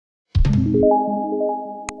Hi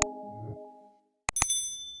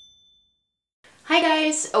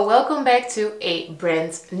guys, welcome back to a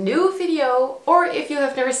brand new video, or if you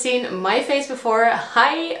have never seen my face before,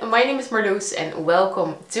 hi, my name is Marloes and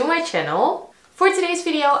welcome to my channel. For today's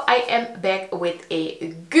video I am back with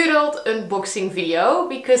a good old unboxing video,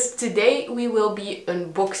 because today we will be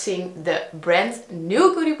unboxing the brand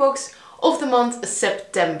new goodie box of the month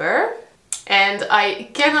September. And I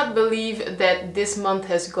cannot believe that this month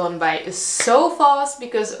has gone by so fast,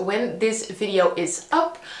 because when this video is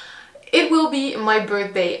up, it will be my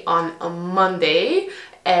birthday on a Monday,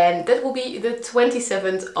 and that will be the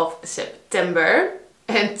 27th of September.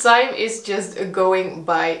 And time is just going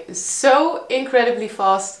by so incredibly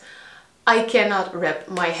fast, I cannot wrap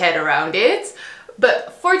my head around it.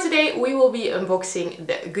 But for today we will be unboxing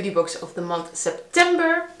the goodie box of the month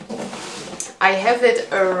September. I have it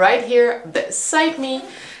right here beside me.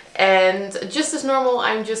 And just as normal,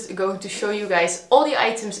 I'm just going to show you guys all the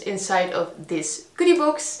items inside of this goodie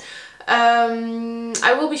box.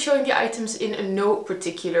 I will be showing the items in no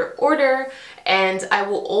particular order, and I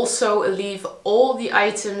will also leave all the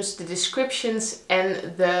items, the descriptions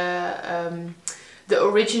and the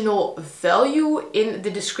original value in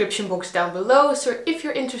the description box down below. So if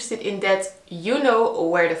you're interested in that, you know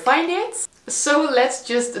where to find it. So let's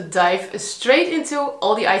just dive straight into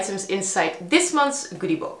all the items inside this month's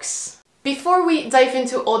goodie box. Before we dive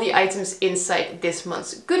into all the items inside this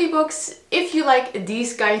month's goodie box, if you like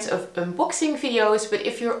these kinds of unboxing videos, but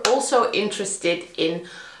if you're also interested in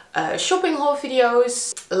shopping haul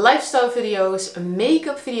videos, lifestyle videos,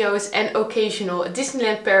 makeup videos, and occasional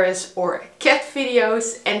Disneyland Paris or cat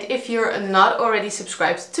videos, and if you're not already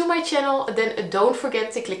subscribed to my channel, then don't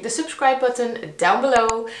forget to click the subscribe button down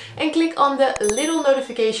below and click on the little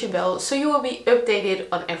notification bell, so you will be updated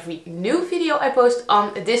on every new video I post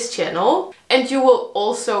on this channel. And you will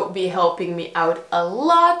also be helping me out a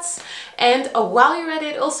lot. And while you're at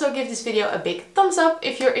it, also give this video a big thumbs up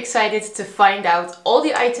if you're excited to find out all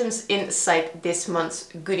the items inside this month's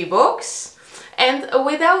goodie box. And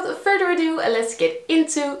without further ado, let's get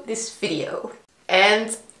into this video.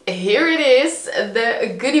 And here it is,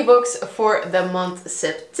 the goodie box for the month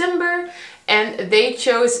September. And they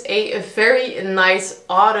chose a very nice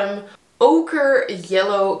autumn ochre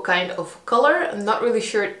yellow kind of color. I'm not really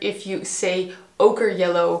sure if you say ochre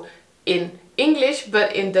yellow in English,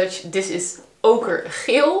 but in Dutch this is ochre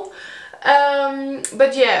geel.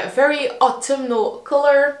 But yeah, very autumnal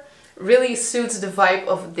color, really suits the vibe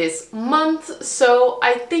of this month. So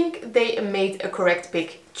I think they made a correct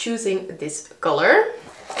pick choosing this color.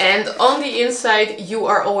 And on the inside you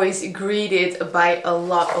are always greeted by a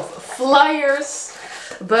lot of flyers.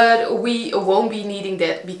 But we won't be needing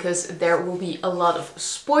that because there will be a lot of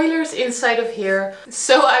spoilers inside of here.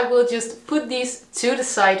 So I will just put these to the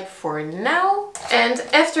side for now. And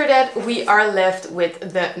after that we are left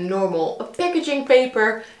with the normal packaging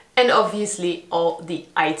paper and obviously all the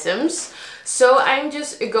items. So I'm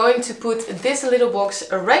just going to put this little box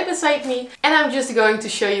right beside me, and I'm just going to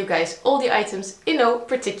show you guys all the items in no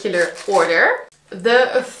particular order.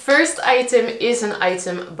 The first item is an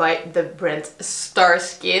item by the brand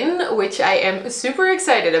STARSKIN, which I am super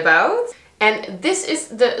excited about. And this is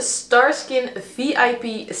the STARSKIN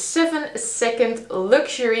VIP 7-second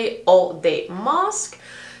Luxury All Day Mask.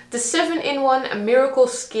 The 7-in-1 Miracle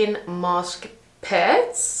Skin Mask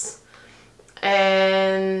Pads.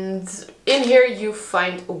 And in here you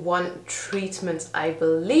find one treatment, I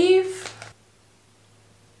believe.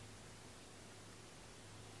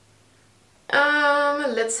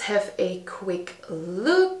 Let's have a quick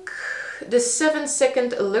look. The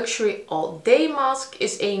 7-second Luxury All Day Mask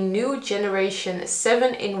is a new generation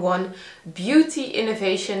 7-in-1 beauty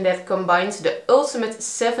innovation that combines the ultimate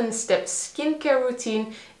 7-step skincare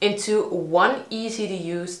routine into one easy to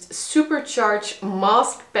use supercharged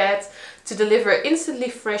mask pad to deliver instantly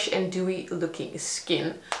fresh and dewy looking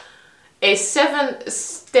skin. A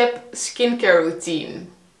 7-step skincare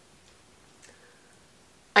routine.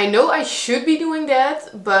 I know I should be doing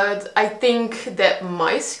that, but I think that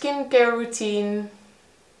my skincare routine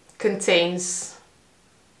contains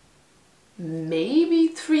maybe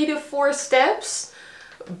 3 to 4 steps.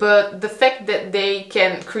 But the fact that they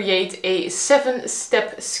can create a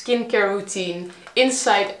 7-step skincare routine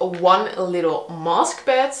inside one little mask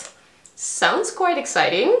pad sounds quite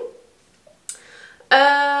exciting.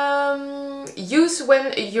 Use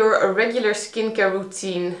when your regular skincare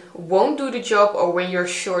routine won't do the job, or when you're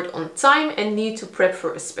short on time and need to prep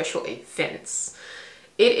for a special event.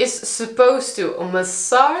 It is supposed to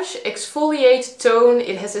massage, exfoliate, tone.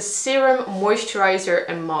 It has a serum, moisturizer,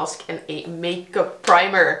 and mask, and a makeup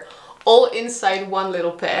primer all inside one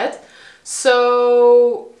little pad.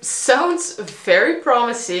 So, sounds very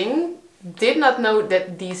promising. Did not know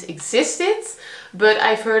that these existed, but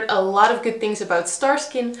I've heard a lot of good things about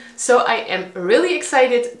STARSKIN, so I am really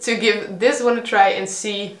excited to give this one a try and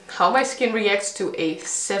see how my skin reacts to a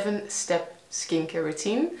 7-step skincare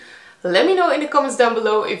routine. Let me know in the comments down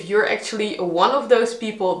below if you're actually one of those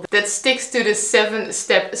people that sticks to the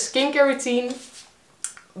 7-step skincare routine,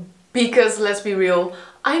 because let's be real,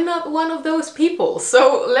 I'm not one of those people,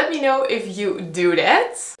 so let me know if you do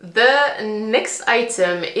that. The next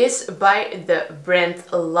item is by the brand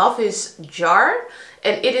LAVISH jar,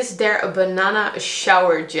 and it is their banana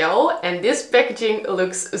shower gel, and this packaging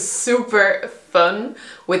looks super fun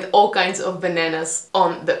with all kinds of bananas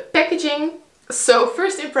on the packaging. So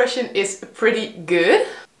first impression is pretty good.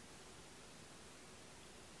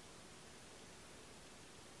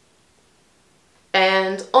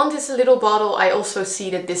 And on this little bottle I also see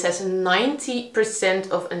that this has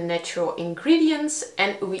 90% of natural ingredients,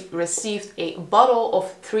 and we received a bottle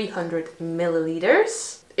of 300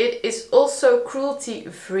 milliliters. It is also cruelty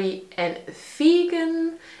free and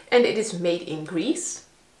vegan, and it is made in Greece.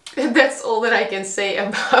 That's all that I can say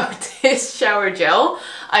about this shower gel.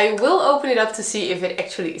 I will open it up to see if it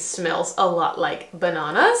actually smells a lot like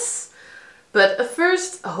bananas. But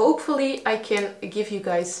first, hopefully I can give you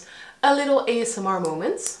guys a little ASMR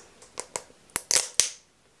moment.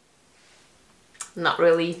 Not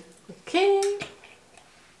really. Okay.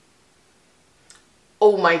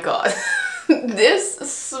 Oh my god. This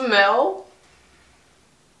smell.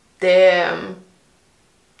 Damn.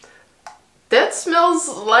 That smells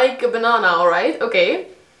like a banana, alright? Okay.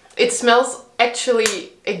 It smells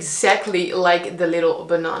actually exactly like the little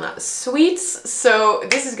banana sweets. So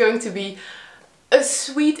this is going to be a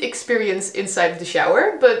sweet experience inside the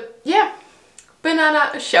shower, but yeah,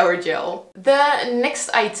 banana shower gel. The next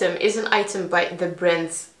item is an item by the brand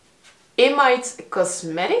EMITÉ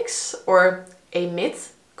Cosmetics or EMITÉ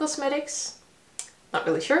Cosmetics, not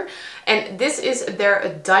really sure. And this is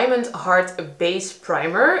their Diamond Heart Base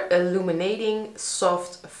Primer, Illuminating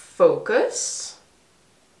Soft Focus.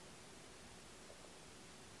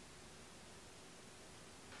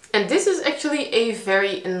 And this is actually a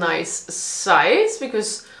very nice size,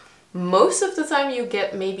 because most of the time you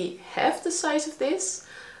get maybe half the size of this,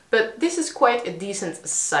 but this is quite a decent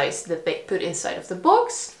size that they put inside of the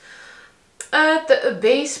box. The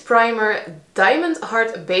base primer, Diamond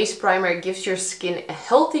Heart Base Primer, gives your skin a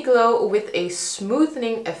healthy glow with a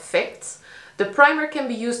smoothing effect. The primer can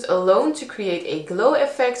be used alone to create a glow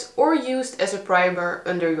effect or used as a primer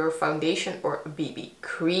under your foundation or BB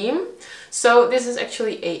cream. So this is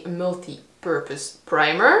actually a multi-purpose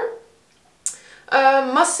primer.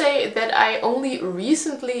 Must say that I only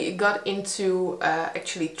recently got into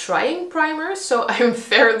actually trying primers, so I'm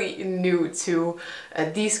fairly new to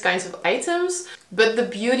these kinds of items. But the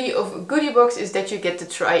beauty of Goodiebox is that you get to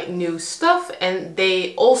try new stuff, and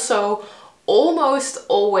they also almost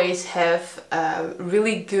always have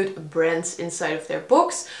really good brands inside of their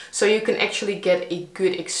box, so you can actually get a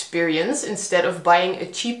good experience instead of buying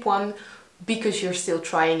a cheap one because you're still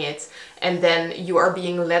trying it and then you are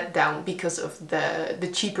being let down because of the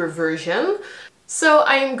cheaper version. So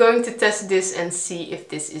I'm going to test this and see if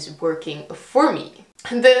this is working for me.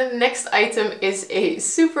 The next item is a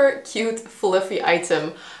super cute fluffy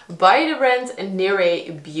item by the brand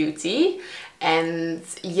NIRÉ Beauty. And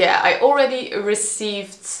yeah, I already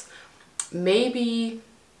received maybe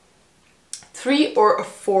 3 or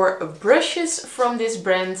 4 brushes from this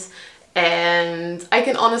brand, and I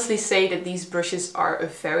can honestly say that these brushes are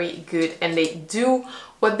very good and they do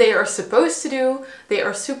what they are supposed to do. They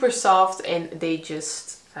are super soft and they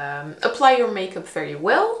just apply your makeup very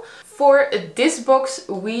well. For this box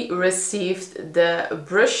we received the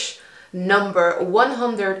brush number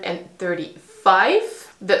 135,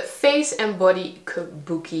 the Face and Body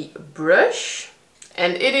Kabuki brush,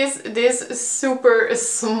 and it is this super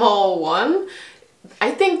small one.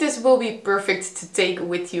 I think this will be perfect to take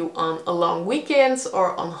with you on long weekends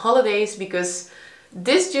or on holidays, because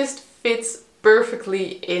this just fits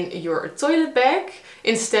perfectly in your toilet bag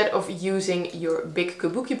instead of using your big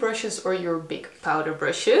kabuki brushes or your big powder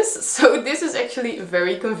brushes. So this is actually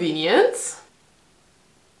very convenient.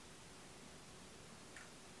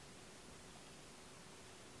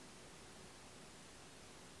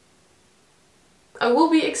 I will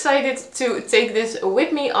be excited to take this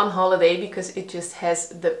with me on holiday because it just has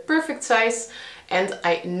the perfect size, and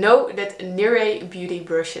I know that NIRÉ beauty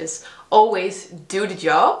brushes always do the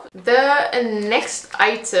job. The next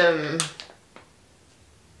item,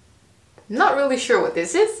 not really sure what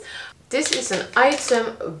this is. This is an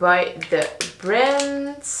item by the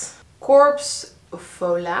brand Corpse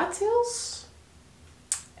VOLATILS,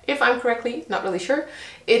 if I'm correctly, not really sure.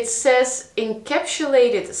 It says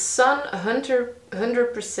Encapsulated Sun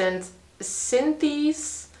 100%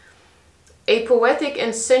 Synthes, a poetic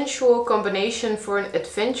and sensual combination for an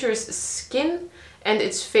adventurous skin and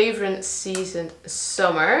its favorite season,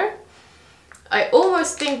 summer. I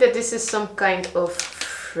almost think that this is some kind of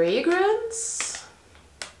fragrance,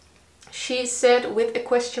 she said with a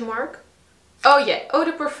question mark. Oh yeah, Eau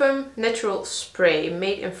de Parfum Natural Spray,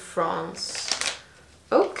 made in France.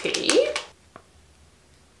 Okay.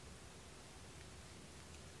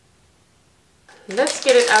 Let's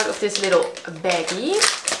get it out of this little baggie.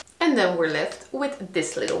 And then we're left with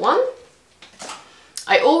this little one.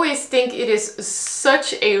 I always think it is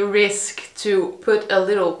such a risk to put a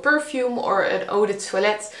little perfume or an eau de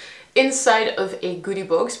toilette inside of a goodie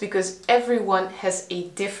box, because everyone has a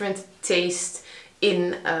different taste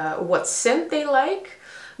in what scent they like.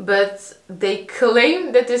 But they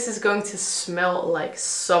claim that this is going to smell like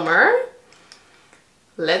summer.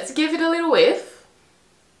 Let's give it a little whiff,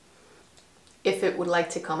 if it would like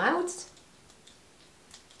to come out.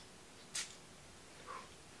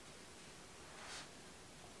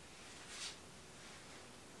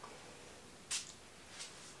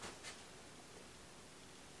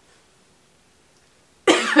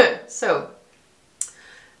 So,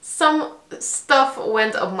 some stuff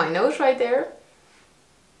went up my nose right there.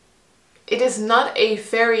 It is not a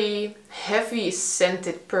very heavy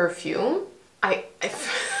scented perfume. I'm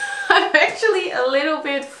actually a little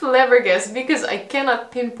bit flabbergasted because I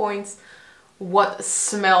cannot pinpoint what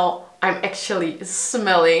smell I'm actually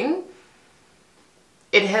smelling.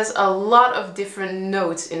 It has a lot of different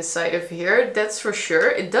notes inside of here, that's for sure.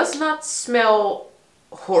 It does not smell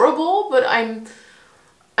horrible, but I'm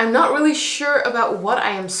not really sure about what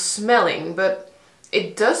I am smelling, but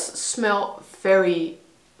it does smell very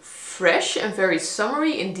fresh and very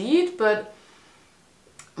summery indeed, but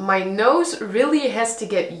my nose really has to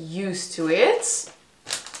get used to it.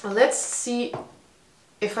 Let's see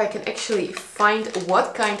if I can actually find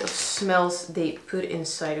what kind of smells they put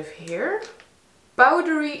inside of here.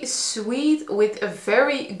 Powdery sweet with a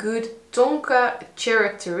very good tonka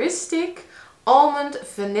characteristic. Almond,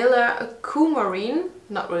 vanilla, coumarin,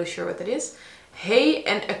 not really sure what that is, hay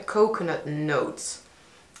and a coconut note.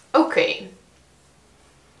 Okay.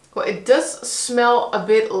 Well, it does smell a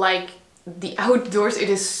bit like the outdoors. It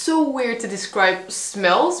is so weird to describe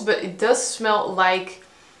smells, but it does smell like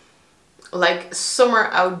summer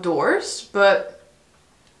outdoors, but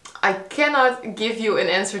I cannot give you an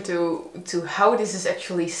answer to how this is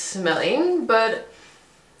actually smelling, but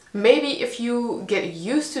maybe if you get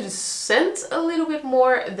used to the scent a little bit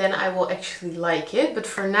more, then I will actually like it. But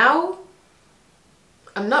for now,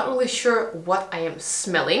 I'm not really sure what I am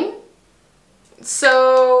smelling.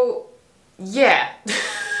 So, yeah.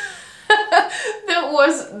 That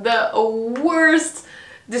was the worst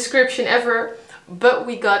description ever. But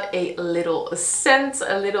we got a little scent,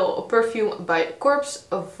 a little perfume by Corpse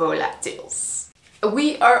of Volatils.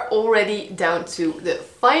 We are already down to the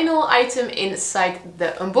final item inside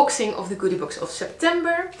the unboxing of the goodie box of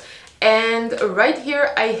September. And right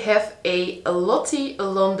here I have a LOTTIE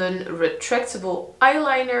London Retractable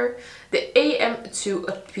Eyeliner, the AM to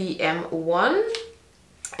PM one.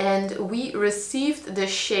 And we received the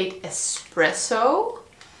shade Espresso.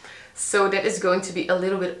 So that is going to be a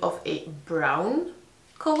little bit of a brown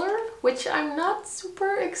color, which I'm not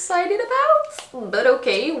super excited about, but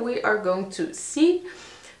okay, we are going to see.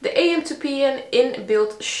 The AM to PM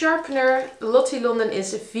inbuilt sharpener. LOTTIE London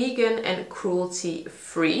is vegan and cruelty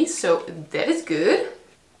free, so that is good.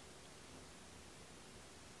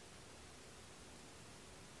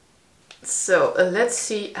 So let's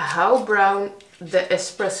see how brown the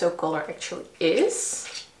espresso color actually is.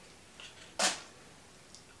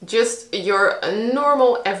 Just your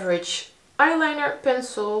normal average eyeliner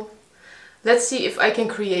pencil. Let's see if I can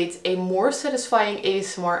create a more satisfying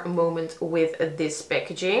ASMR moment with this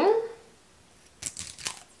packaging.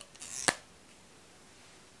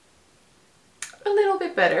 A little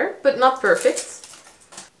bit better, but not perfect.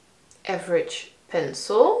 Average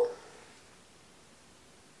pencil.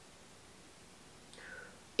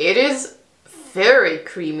 It is very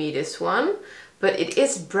creamy, this one, but it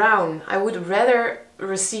is brown. I would rather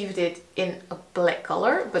received it in a black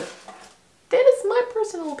color, but that is my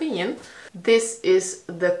personal opinion. This is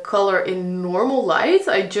the color in normal light.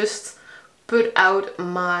 I just put out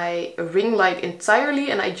my ring light entirely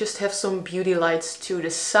and I just have some beauty lights to the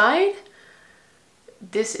side.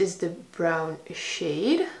 This is the brown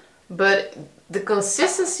shade, but the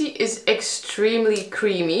consistency is extremely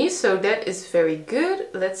creamy, so that is very good.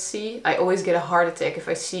 Let's see. I always get a heart attack if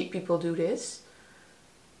I see people do this.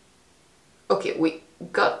 Okay, we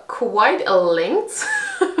got quite a length.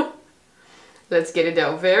 Let's get it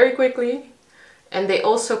down very quickly. And they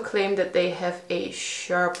also claim that they have a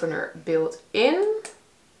sharpener built in.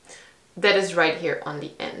 That is right here on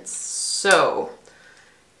the end. So,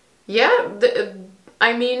 yeah,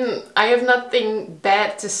 I mean, I have nothing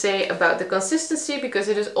bad to say about the consistency because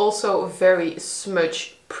it is also very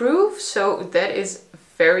smudge proof. So that is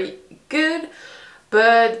very good.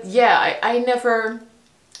 But yeah, I never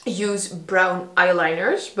use brown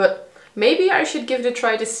eyeliners, but maybe I should give it a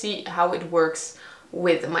try to see how it works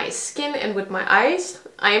with my skin and with my eyes.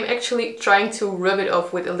 I am actually trying to rub it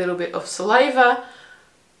off with a little bit of saliva,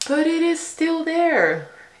 but it is still there.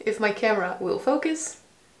 If my camera will focus,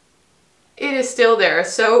 it is still there.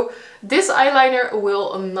 So this eyeliner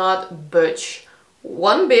will not budge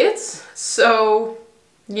one bit. So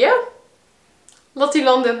yeah, Lottie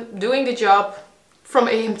London doing the job from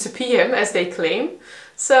AM to PM, as they claim.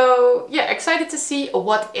 So yeah, excited to see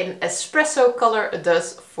what an espresso color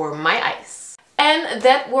does for my eyes. And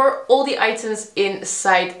that were all the items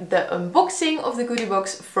inside the unboxing of the goodie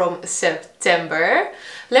box from September.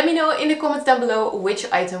 Let me know in the comments down below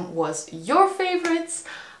which item was your favorite.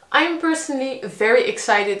 I'm personally very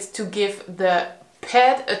excited to give the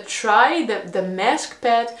pad a try, the mask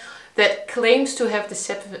pad that claims to have the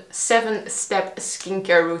 7-step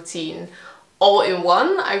skincare routine all in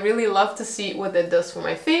one. I really love to see what that does for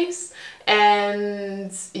my face.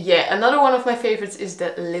 And yeah, another one of my favorites is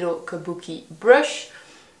the little Kabuki brush,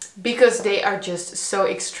 because they are just so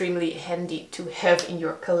extremely handy to have in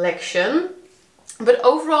your collection. But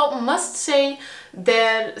overall, must say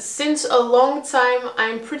that since a long time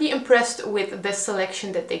I'm pretty impressed with the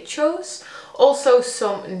selection that they chose. Also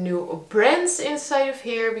some new brands inside of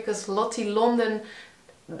here, because Lottie London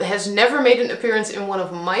has never made an appearance in one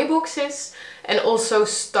of my boxes. And also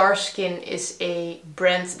STARSKIN is a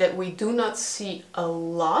brand that we do not see a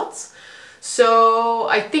lot. So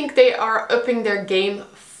I think they are upping their game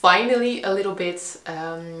finally a little bit,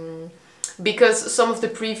 because some of the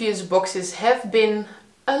previous boxes have been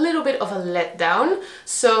a little bit of a letdown.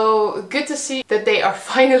 So good to see that they are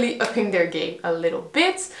finally upping their game a little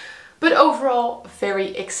bit. But overall,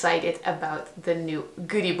 very excited about the new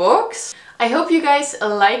goodie box. I hope you guys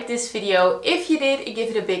liked this video. If you did, give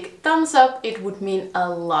it a big thumbs up. It would mean a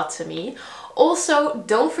lot to me. Also,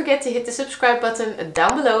 don't forget to hit the subscribe button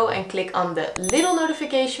down below and click on the little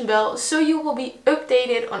notification bell so you will be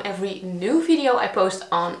updated on every new video I post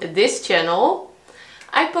on this channel.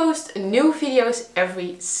 I post new videos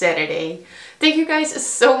every Saturday. Thank you guys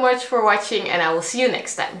so much for watching, and I will see you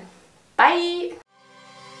next time. Bye!